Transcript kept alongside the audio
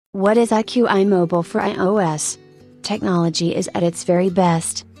What is iQi-Mobile for iOS? Technology is at its very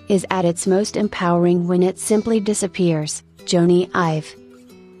best, is at its most empowering when it simply disappears. Jony Ive.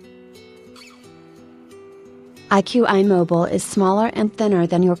 iQi-Mobile is smaller and thinner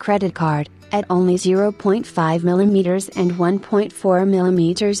than your credit card, at only 0.5 mm and 1.4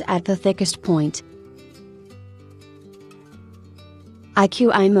 mm at the thickest point.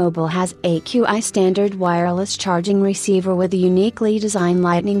 iQi-Mobile has a iQi standard wireless charging receiver with a uniquely designed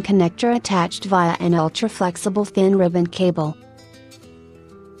lightning connector attached via an ultra-flexible thin ribbon cable.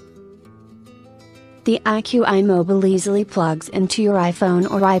 The iQi-Mobile easily plugs into your iPhone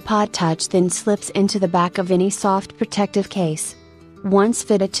or iPod Touch, then slips into the back of any soft protective case. Once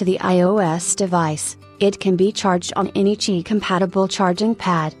fitted to the iOS device, it can be charged on any Qi-compatible charging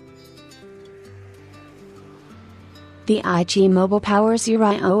pad. The iQi-Mobile powers your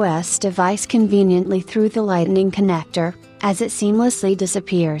iOS device conveniently through the lightning connector, as it seamlessly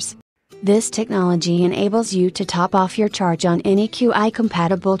disappears. This technology enables you to top off your charge on any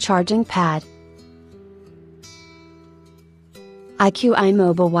Qi-compatible charging pad.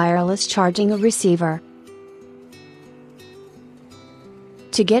 iQi-Mobile-Wireless-Charging-Receiver.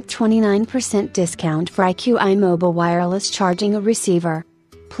 To get 29% discount for iQi-Mobile-Wireless-Charging-Receiver,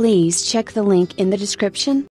 please check the link in the description.